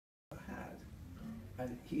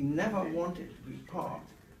And he never wanted to be part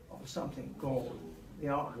of something called the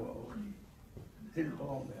art world. He didn't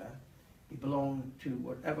belong there. He belonged to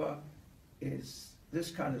whatever is this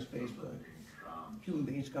kind of space where human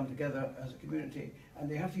beings come together as a community, and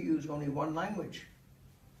they have to use only one language,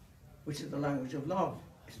 which is the language of love.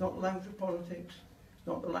 It's not the language of politics, it's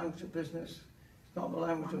not the language of business, it's not the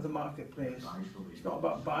language of the marketplace, it's not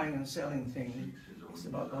about buying and selling things, it's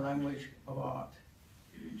about the language of art.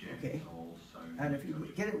 Okay? And if you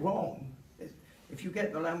get it wrong, if you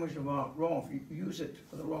get the language of art wrong, if you use it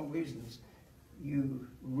for the wrong reasons, you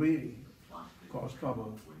really cause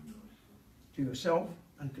trouble to yourself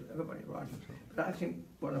and to everybody around you. But I think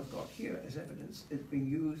what I've got here is evidence it's being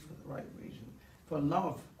used for the right reason, for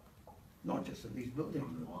love, not just of these buildings,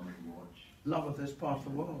 but love of this part of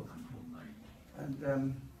the world.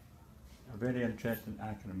 And a very interesting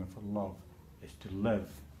acronym for love is to live,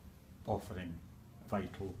 offering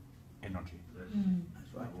vital energy.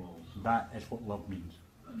 that's right. That is what love means.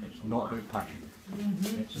 It's not about passion.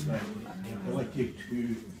 It's about the ability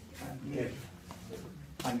to give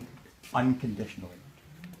unconditionally.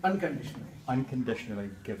 Unconditionally. Unconditionally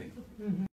giving.